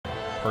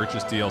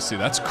purchase DLC.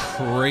 That's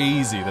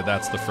crazy that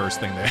that's the first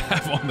thing they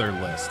have on their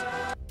list.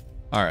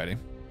 Alrighty.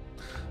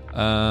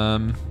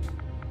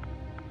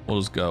 We'll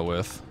just go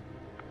with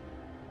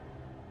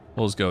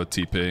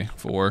TP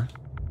for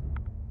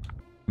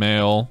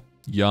male,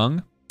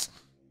 young,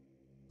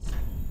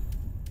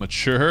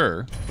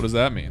 mature. What does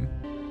that mean?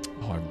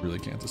 Oh, I really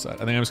can't decide.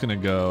 I think I'm just gonna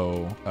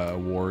go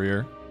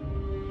warrior.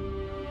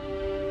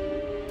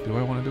 Do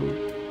I want to do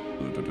it?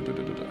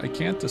 I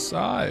can't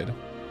decide.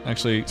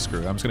 Actually,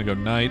 screw it. I'm just gonna go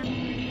knight.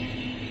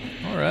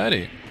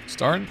 Alrighty,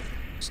 starting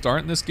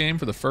this game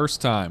for the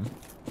first time.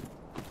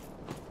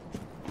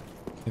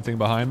 Anything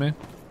behind me?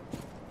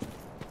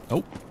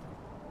 Nope.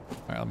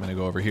 Alright, I'm gonna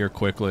go over here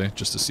quickly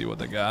just to see what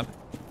they got.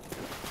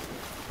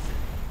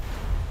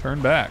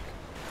 Turn back.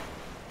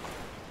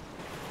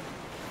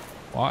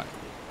 Why? I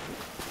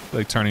feel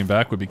like turning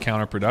back would be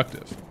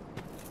counterproductive.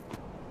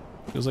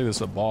 Feels like this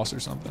is a boss or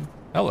something.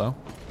 Hello.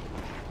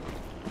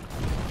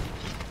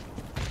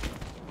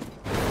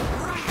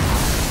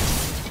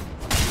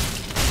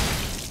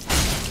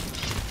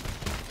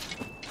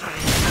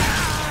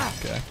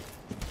 Okay.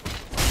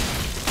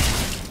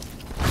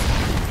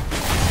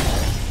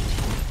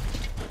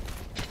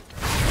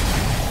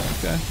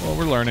 Okay, well,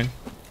 we're learning.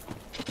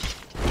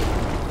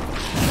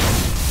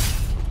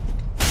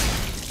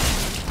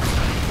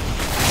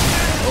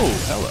 Oh,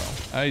 hello.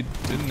 I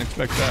didn't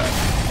expect that.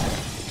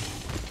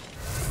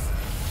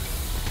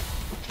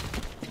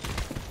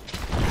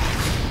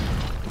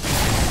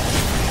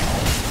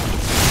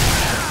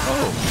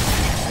 Oh.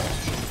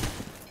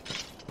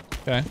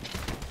 Okay.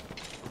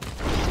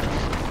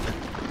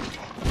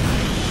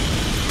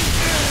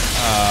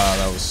 Ah,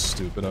 that was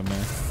stupid of me.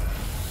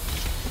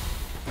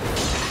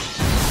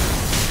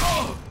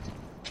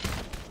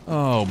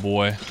 Oh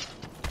boy.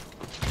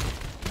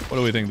 What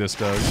do we think this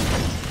does?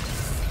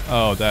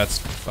 Oh, that's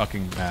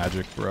fucking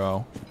magic,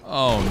 bro.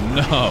 Oh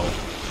no.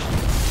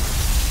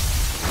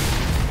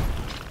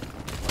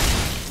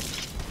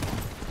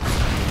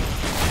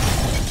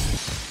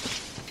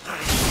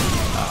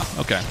 Ah,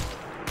 okay.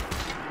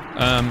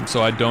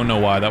 So I don't know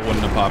why that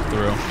wouldn't have popped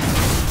through.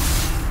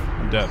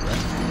 I'm dead,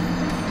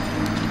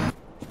 right?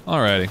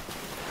 Alrighty.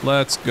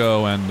 Let's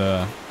go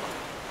and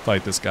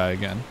fight this guy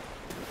again.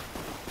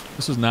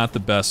 This was not the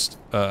best,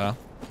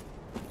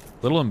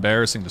 little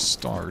embarrassing to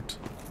start.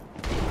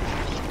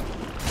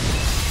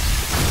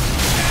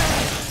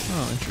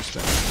 Oh,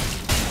 interesting.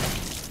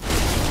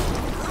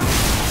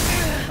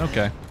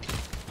 Okay.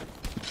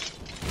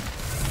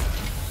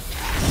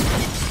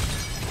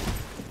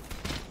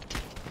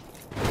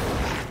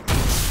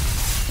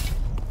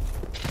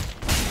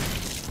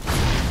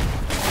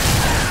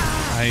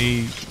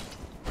 I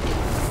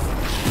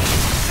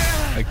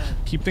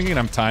keep thinking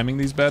I'm timing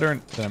these better,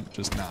 and I'm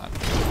just not.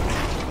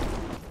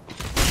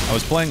 I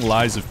was playing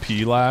Lies of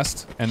P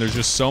last, and there's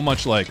just so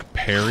much, like,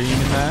 parrying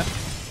in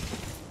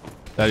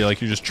that you're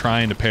just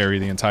trying to parry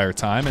the entire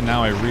time, and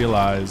now I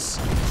realize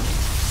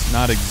it's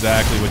not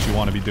exactly what you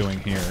want to be doing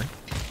here.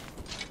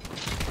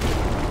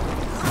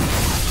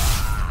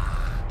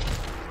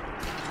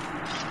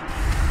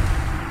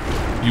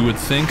 You would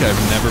think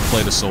I've never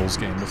played a Souls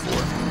game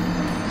before.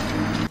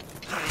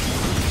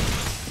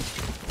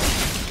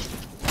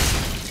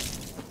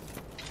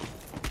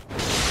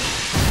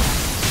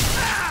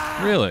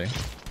 Really?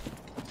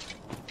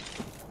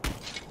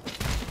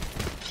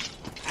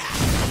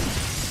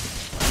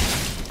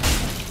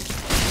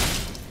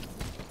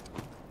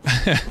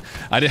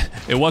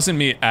 It wasn't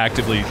me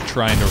actively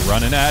trying to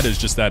run an ad, it's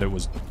just that it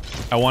was...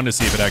 I wanted to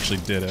see if it actually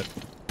did it.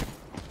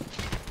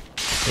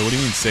 So what do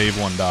you mean save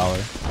 $1? I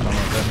don't know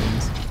what that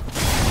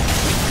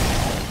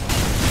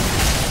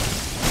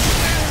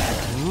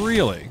means.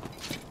 Really?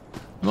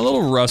 I'm a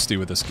little rusty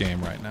with this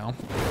game right now.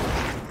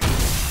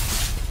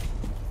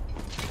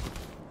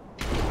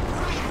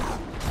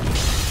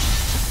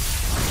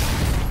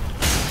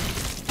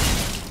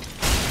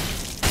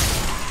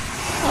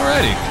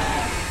 Alrighty.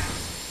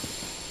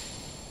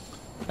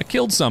 I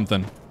killed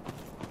something.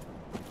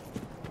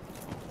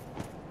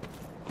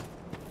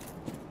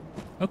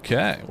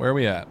 Okay, where are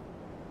we at?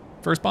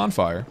 First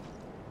bonfire.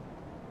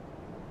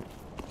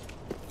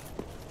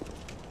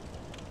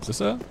 Is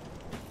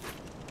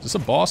this a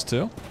boss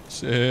too?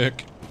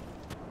 Sick.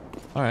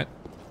 Alright.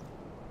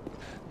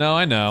 No,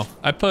 I know.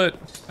 I feel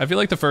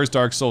like the first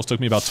Dark Souls took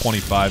me about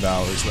 25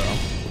 hours though.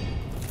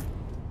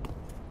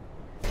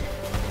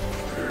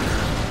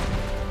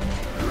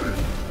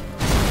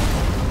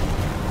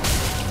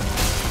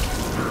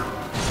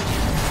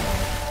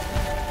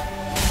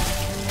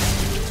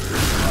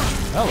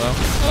 Hello.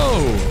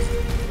 Oh!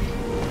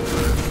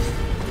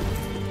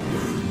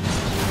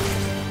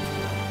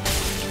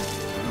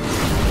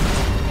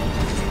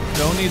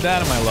 Don't need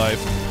that in my life.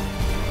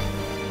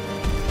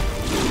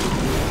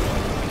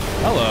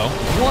 Hello.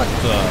 What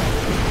the?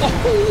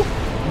 Oh,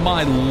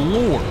 my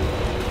lord.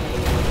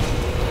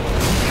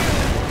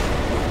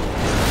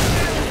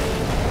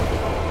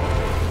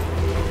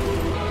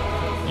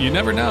 You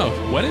never know.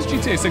 When is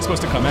GTA 6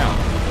 supposed to come out?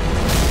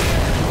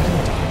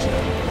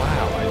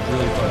 Wow, I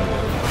really thought it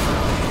did.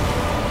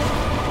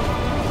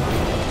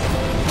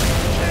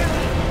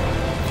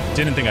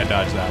 Didn't think I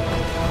dodged that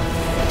one.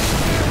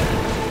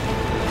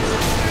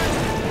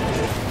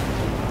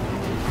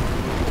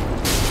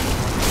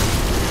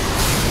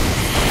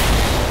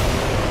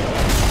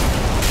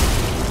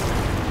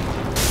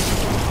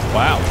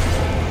 Wow.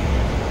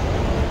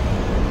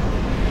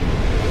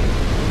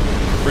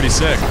 Pretty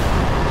sick.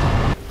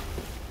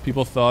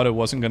 People thought it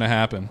wasn't gonna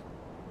happen.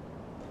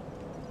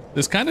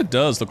 This kind of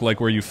does look like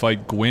where you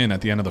fight Gwyn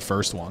at the end of the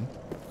first one.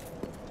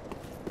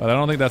 But I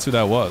don't think that's who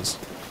that was.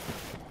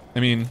 I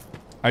mean,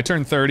 I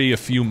turned 30 a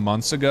few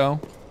months ago,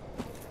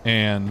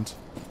 and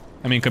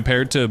I mean,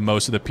 compared to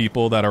most of the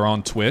people that are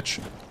on Twitch,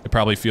 it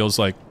probably feels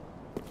like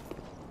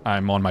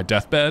I'm on my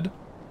deathbed.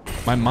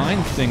 My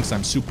mind thinks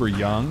I'm super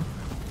young,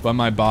 but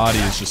my body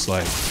is just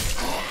like,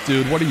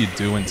 dude, what are you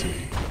doing to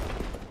me?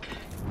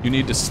 You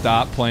need to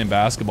stop playing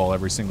basketball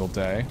every single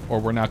day, or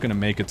we're not gonna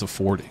make it to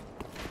 40.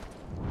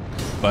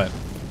 But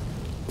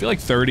I feel like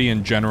 30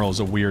 in general is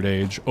a weird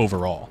age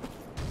overall.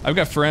 I've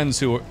got friends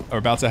who are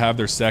about to have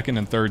their second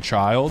and third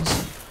childs,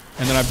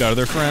 and then I've got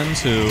other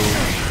friends who...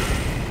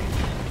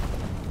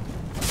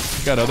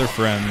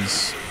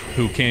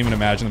 can't even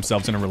imagine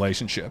themselves in a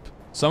relationship.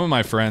 Some of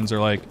my friends are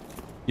like,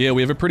 yeah,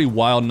 we have a pretty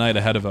wild night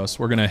ahead of us.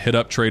 We're gonna hit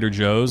up Trader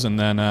Joe's and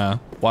then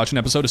watch an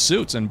episode of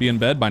Suits and be in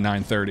bed by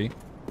 9:30.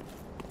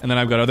 And then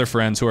I've got other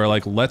friends who are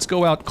like, let's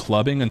go out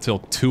clubbing until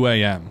 2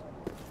 a.m.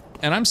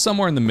 And I'm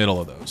somewhere in the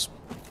middle of those.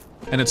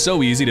 And it's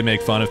so easy to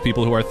make fun of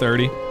people who are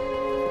 30.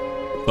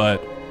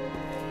 But,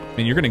 I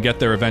mean, you're gonna get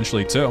there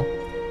eventually too.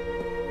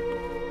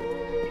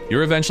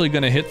 You're eventually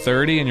gonna hit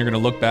 30 and you're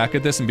gonna look back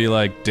at this and be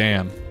like,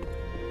 damn,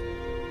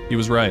 he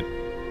was right.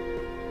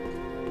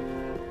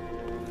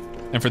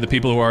 And for the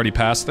people who are already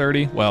past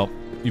 30, well,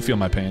 you feel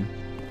my pain.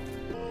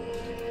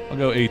 I'll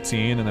go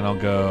 18 and then I'll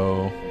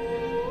go...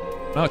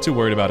 I'm not too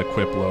worried about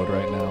equip load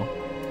right now,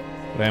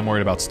 but I am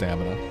worried about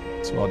stamina,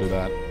 so I'll do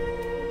that.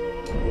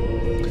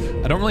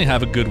 I don't really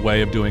have a good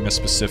way of doing a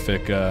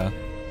specific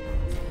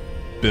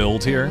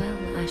build here.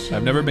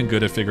 I've never been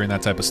good at figuring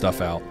that type of stuff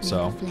out,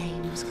 so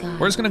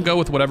we're just gonna go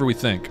with whatever we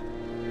think.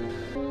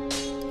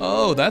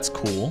 Oh, that's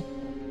cool.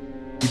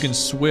 You can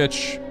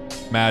switch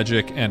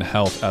magic and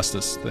health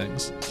Estus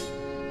things.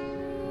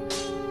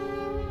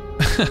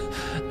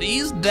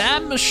 These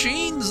damn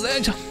machines,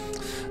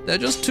 they're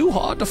just too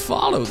hard to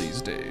follow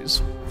these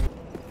days.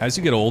 As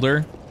you get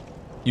older,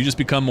 you just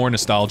become more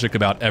nostalgic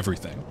about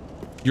everything.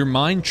 Your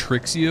mind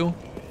tricks you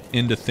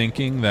into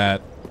thinking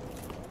that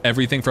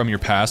everything from your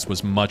past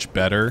was much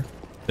better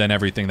than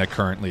everything that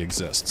currently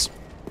exists.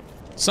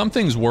 Some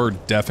things were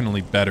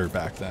definitely better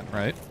back then,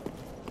 right?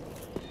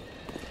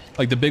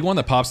 Like, the big one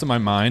that pops in my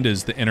mind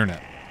is the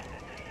internet.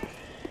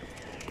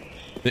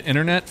 The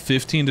internet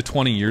 15 to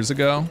 20 years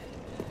ago,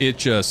 it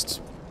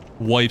just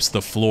wipes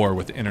the floor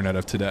with the internet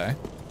of today.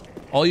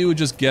 All you would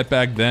just get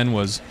back then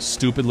was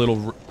stupid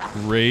little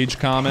rage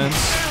comments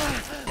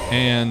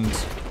and,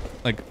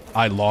 like,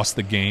 I lost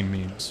the game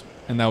memes.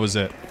 And that was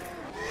it.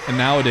 And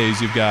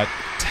nowadays you've got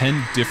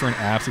 10 different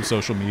apps of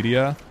social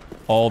media,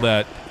 all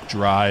that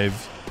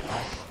drive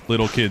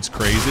little kids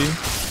crazy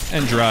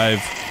and drive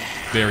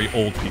very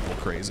old people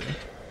crazy.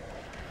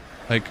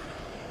 Like,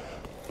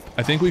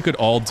 I think we could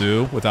all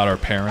do without our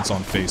parents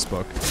on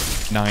Facebook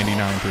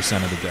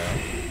 99% of the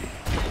day.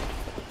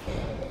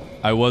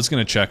 I was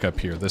gonna check up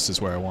here. This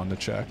is where I wanted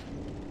to check.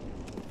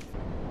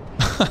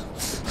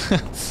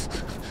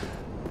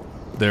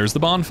 There's the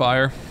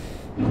bonfire.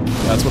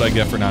 That's what I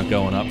get for not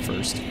going up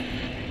first.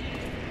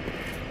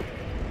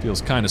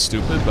 Feels kind of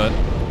stupid, but...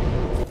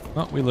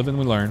 well, we live and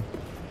we learn.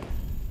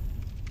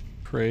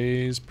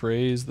 Praise,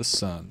 praise the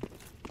sun.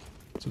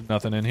 So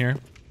nothing in here?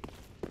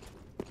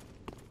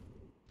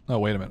 Oh,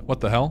 wait a minute.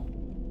 What the hell?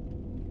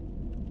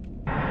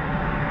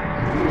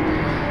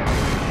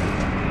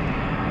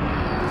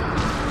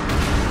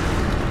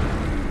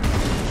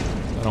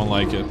 I don't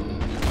like it.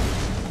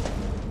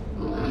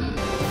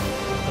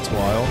 That's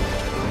wild.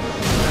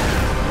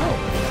 Oh.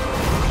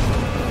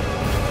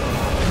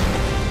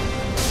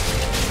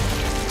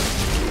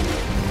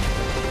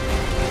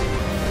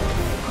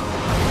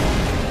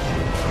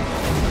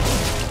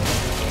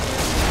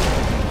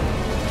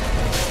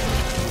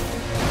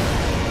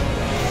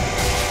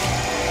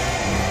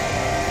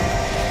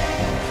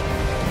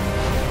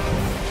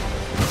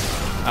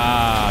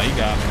 Ah, he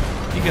got me.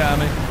 He got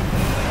me.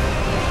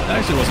 That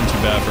actually wasn't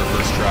too bad for a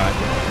first try.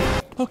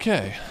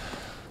 Okay.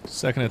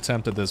 Second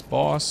attempt at this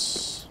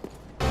boss.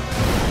 Oh.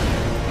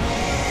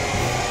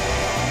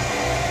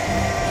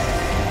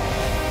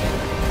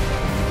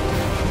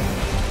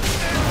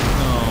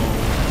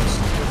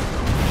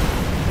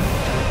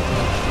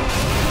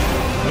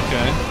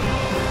 Okay.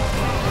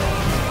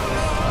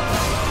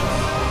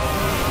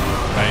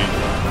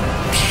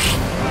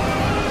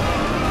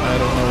 I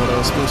don't know what I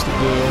was supposed to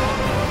do.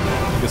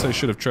 I guess I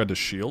should have tried to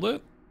shield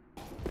it?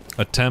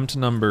 Attempt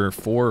number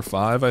 4 or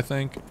 5, I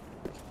think.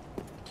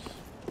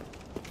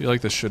 I feel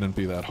like this shouldn't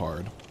be that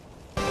hard.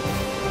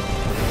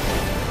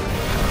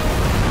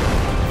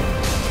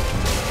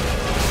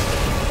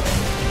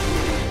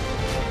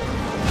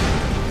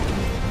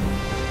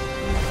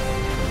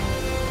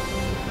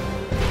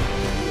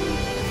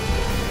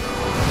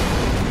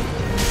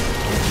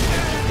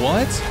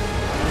 What?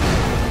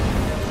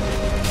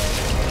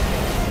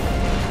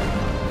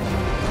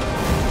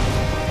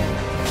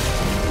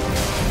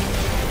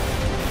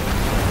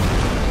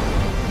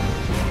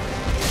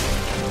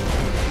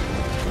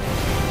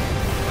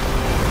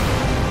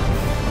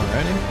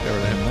 Alrighty, get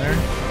rid of him there.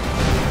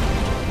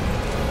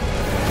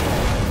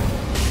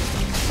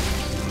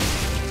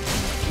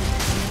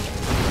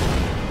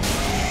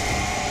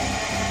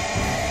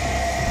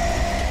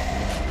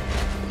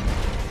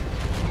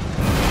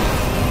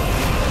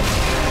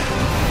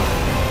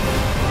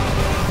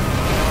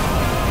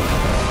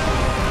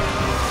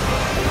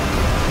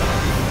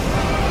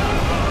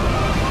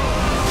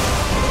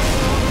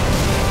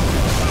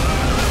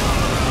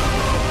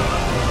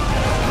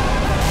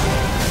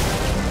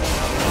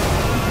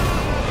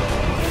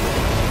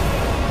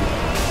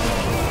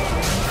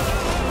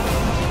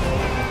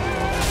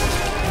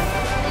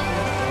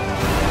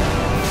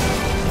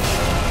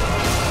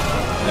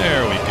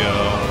 There we go.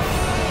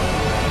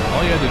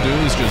 All you had to do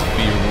is just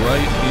be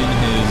right in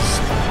his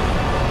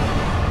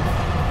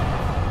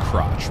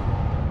crotch.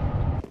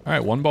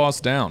 Alright, one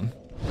boss down.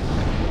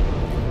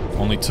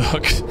 Only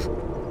took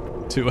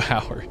 2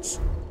 hours.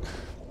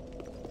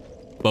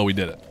 But we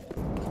did it.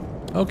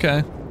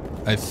 Okay.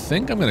 I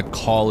think I'm gonna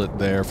call it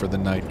there for the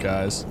night,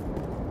 guys.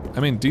 I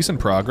mean, decent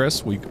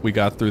progress. We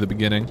got through the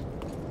beginning.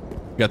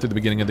 We got through the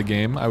beginning of the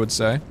game, I would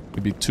say.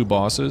 We beat 2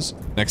 bosses.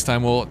 Next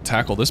time we'll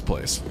tackle this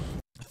place.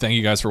 Thank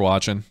you guys for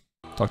watching.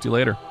 Talk to you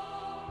later.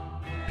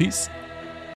 Peace.